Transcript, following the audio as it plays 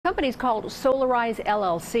company's called Solarize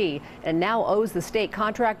LLC and now owes the State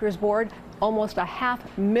Contractors Board almost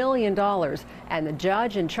 $500,000. And the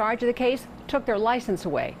judge in charge of the case took their license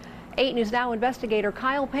away. 8 News Now investigator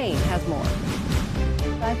Kyle Payne has more.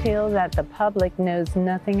 I feel that the public knows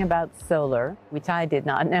nothing about solar, which I did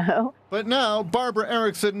not know. But now Barbara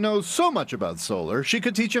Erickson knows so much about solar, she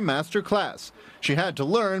could teach a master class. She had to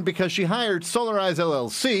learn because she hired Solarize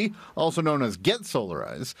LLC, also known as Get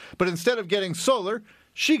Solarize, but instead of getting solar,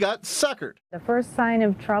 she got suckered. The first sign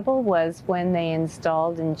of trouble was when they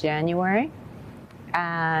installed in January,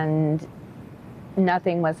 and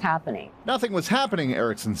nothing was happening. Nothing was happening,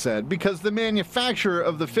 Erickson said, because the manufacturer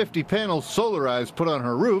of the 50 panels Solarize put on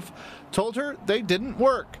her roof told her they didn't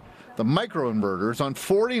work. The microinverters on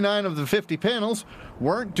 49 of the 50 panels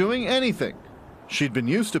weren't doing anything. She'd been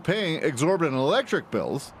used to paying exorbitant electric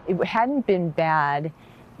bills. It hadn't been bad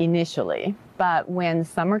initially, but when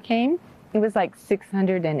summer came, it was like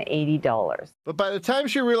 $680. But by the time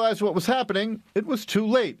she realized what was happening, it was too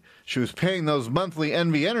late. She was paying those monthly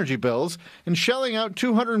NV Energy bills and shelling out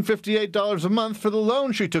 $258 a month for the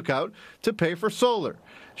loan she took out to pay for solar.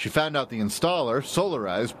 She found out the installer,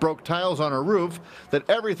 Solarize, broke tiles on her roof, that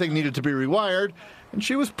everything needed to be rewired, and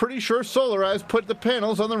she was pretty sure Solarize put the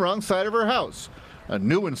panels on the wrong side of her house. A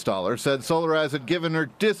new installer said Solarize had given her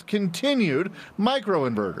discontinued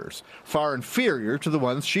microinverters, far inferior to the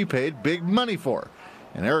ones she paid big money for.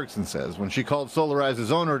 And Erickson says when she called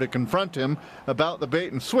Solarize's owner to confront him about the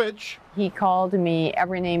bait and switch, he called me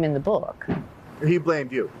every name in the book. He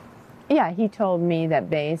blamed you? Yeah, he told me that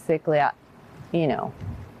basically, I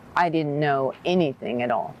didn't know anything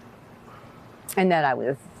at all. And that I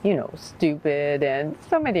was, stupid and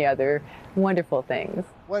so many other wonderful things.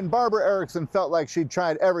 When Barbara Erickson felt like she'd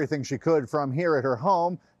tried everything she could from here at her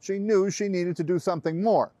home, she knew she needed to do something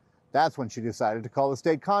more. That's when she decided to call the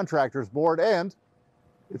State Contractors Board, and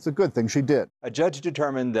it's a good thing she did. A judge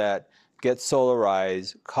determined that Get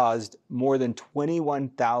Solarize caused more than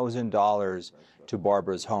 $21,000 to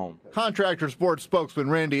Barbara's home. Contractors Board spokesman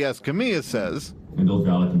Randy Escamilla says, and those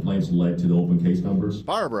valid complaints led to the open case numbers.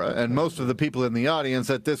 Barbara and most of the people in the audience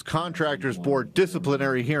at this Contractors Board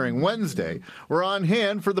disciplinary hearing Wednesday were on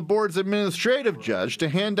hand for the board's administrative judge to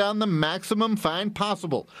hand down the maximum fine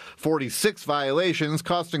possible, 46 violations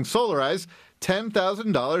costing Solarize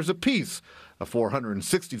 $10,000 apiece. A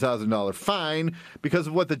 $460,000 fine because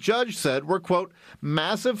of what the judge said were, quote,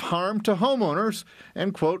 massive harm to homeowners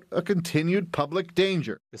and, quote, a continued public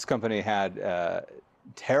danger. This company had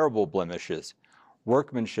terrible blemishes,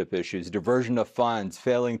 workmanship issues, diversion of funds,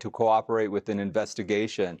 failing to cooperate with an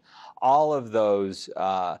investigation. All of those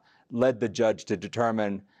led the judge to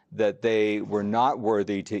determine that they were not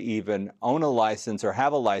worthy to even own a license or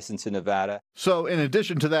have a license in Nevada. So in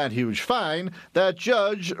addition to that huge fine, that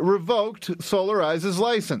judge revoked Solarize's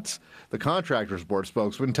license. The Contractors Board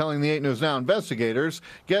spokesman telling the 8 News Now investigators,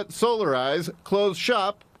 Get Solarize closed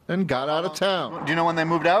shop and got out of town. Do you know when they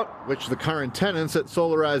moved out? Which the current tenants at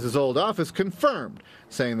Solarize's old office confirmed,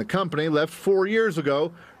 saying the company left 4 years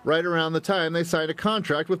ago, right around the time they signed a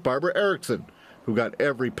contract with Barbara Erickson, who got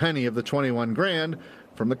every penny of the $21 grand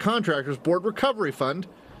from the Contractors Board Recovery Fund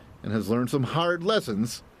and has learned some hard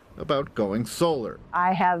lessons about going solar.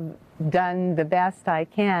 I have done the best I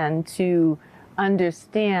can to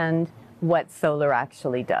understand what solar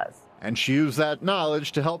actually does. And she used that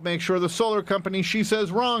knowledge to help make sure the solar company she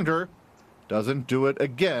says wronged her doesn't do it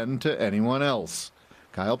again to anyone else.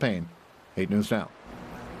 Kyle Payne, 8 News Now.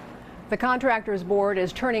 The Contractors Board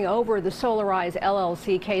is turning over the Solarize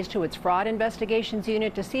LLC case to its Fraud Investigations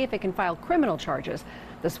Unit to see if it can file criminal charges.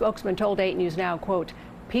 The spokesman told 8 News Now, quote,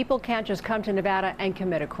 people can't just come to Nevada and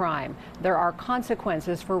commit a crime. There are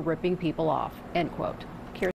consequences for ripping people off, end quote.